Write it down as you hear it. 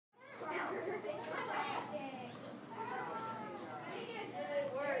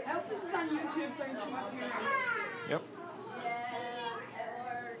Yep.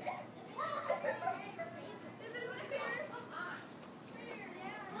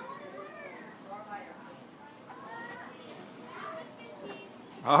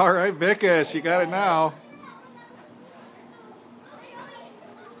 All right, Vickus, you got it now.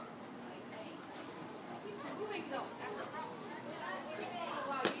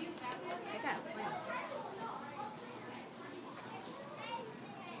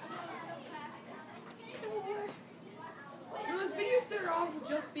 Those videos started off with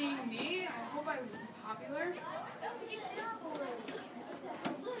just being me. I hope I'm popular.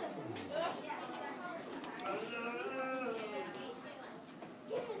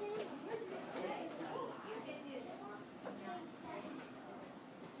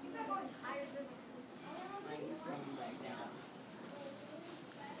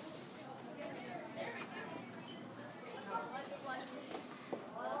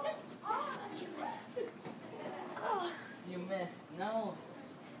 You missed. No.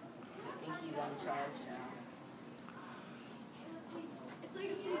 I think he's on charge now. It's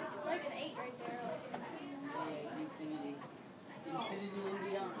like an 8 right there. Yeah, infinity. Infinity and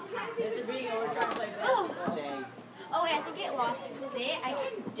beyond. Mr. Beagle, we're trying to play basketball today. Oh wait, I think it lost. See, I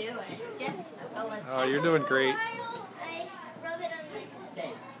can do it. Just a little. Oh, you're doing great. I rub it on my.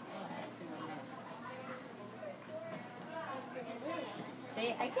 Stay. See,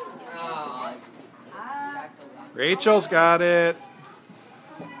 I can do it. Oh. Rachel's got it.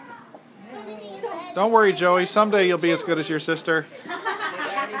 Don't worry, Joey. Someday you'll be as good as your sister.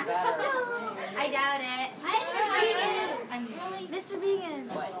 I doubt it. Mr. Vegan.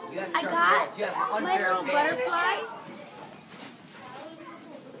 I got my little butterfly.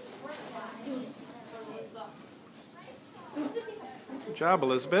 Good job,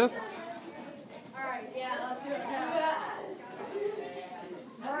 Elizabeth. Alright, yeah, let's do it.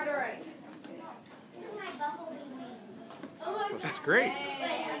 Alright. This is great.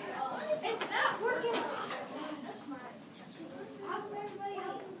 It's not working.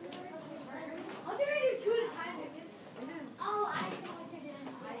 I'll do it 2 at a time. Oh, I know what you're doing.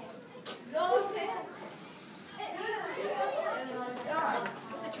 Go, Sam.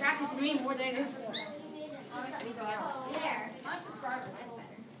 It's attracted to me more than it is to her. There. Not subscribers.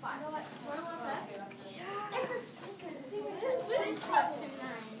 Fine. It's a speaker. It's up to 9.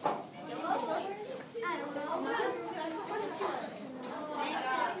 I don't know.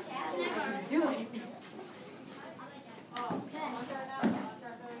 Do it.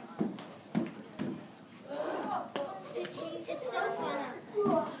 It's so fun.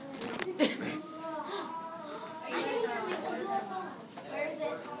 Where is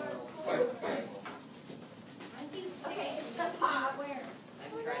it? Okay, it's the pot. Where?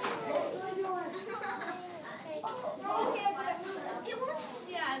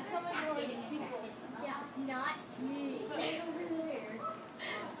 Yeah, tell me more these people. Yeah, not me. Stay over there.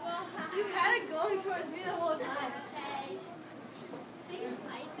 You had it going towards me the whole time. Okay. See,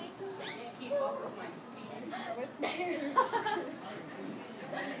 I think Keep up with my speed. right there.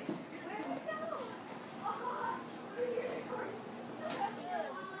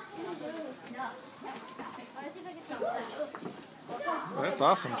 No. Stop it. I want to see if I can stop that. That's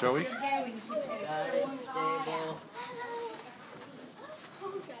awesome, Joey. Got it. Stable.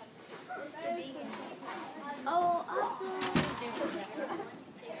 Oh, awesome.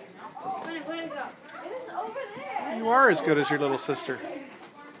 Where to go? It is over there. You are as good as your little sister.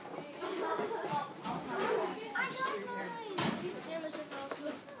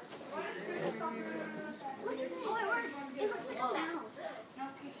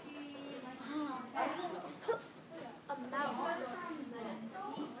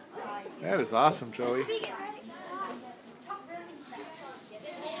 That is awesome, Joey.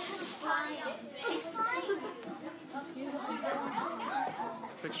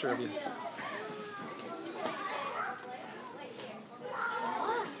 Picture of you.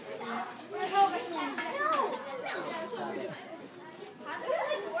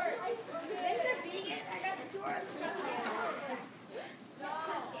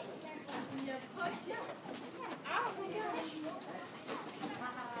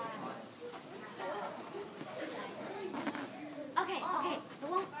 Okay.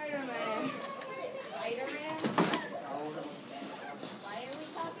 Spider-Man. Spider-Man? Why are we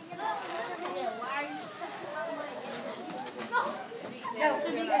talking about Spider-Man? Why are you No, it's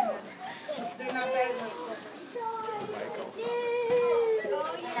pretty good. They're not better than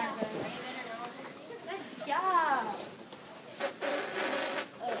Oh, yeah. Nice job.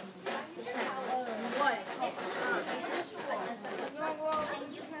 What?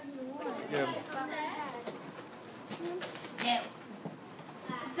 Yeah.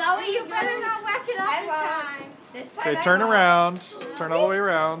 Zoe, you better not whack knock it off I this won't. time. This time Okay, I turn won't. around. Turn all the way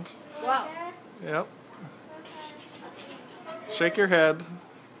around. Whoa. Yep. Shake your head.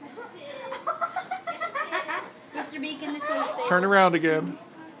 Mr. Beacon, this one's stable. Turn around again.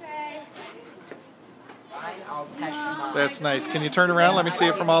 Okay. Fine, I'll catch you on. That's nice. Can you turn around? Let me see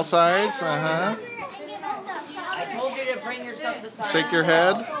it from all sides. Uh-huh. I told you to bring yourself to side. Shake your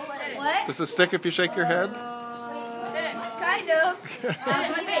head. What? Does it stick if you shake your head? Kind of. That's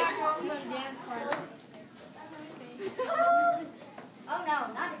my face. Oh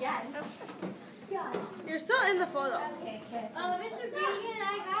no, not again. You're still in the photo. Mr. Beacon,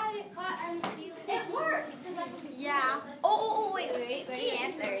 I got it caught on the ceiling. It works. Yeah. Oh, wait. She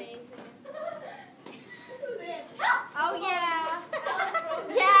answers. Oh, yeah.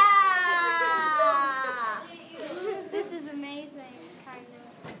 Yeah. This is amazing, kind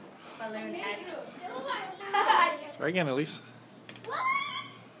of. Balloon head. Try again, Elise.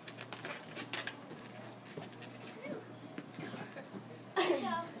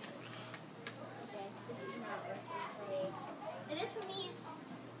 It is for me.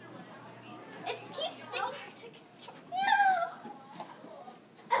 It keeps sticking to control.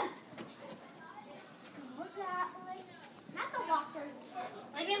 Not the locker.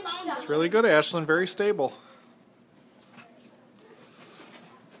 Leave me alone. It's really good, Ashlyn. Very stable.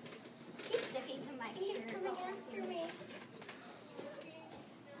 Keep sticking to my shirt. It's coming after me.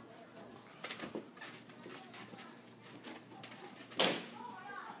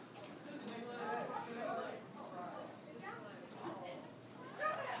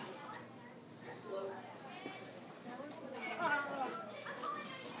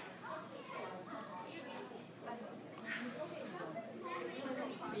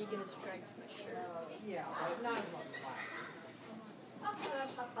 Vegan strike for sure. Yeah, but not as much black.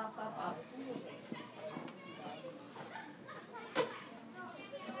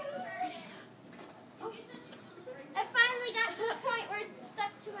 I finally got to the point where it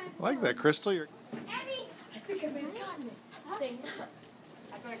stuck to my. I like that, Crystal. You're Abby, I think I may have gotten it. Thanks.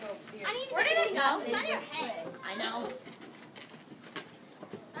 I better go here. I need to. Where did it go? It's on your head. I know.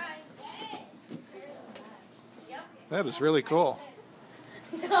 that is really cool.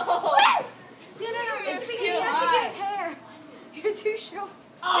 No, it's because you have to get his hair. You're too short.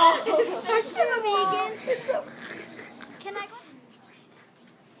 Oh, It's so short, Megan. It's so. Can I?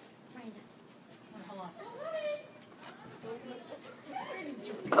 Hold on.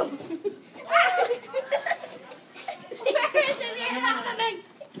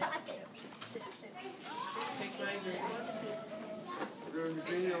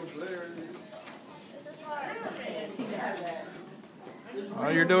 This is hard. Oh,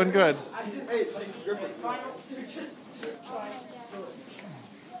 you're doing good.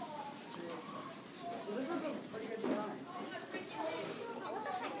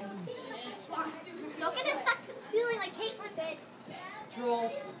 Don't get it stuck to the ceiling like Caitlin did.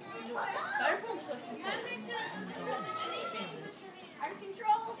 Roll. Styrofoam's so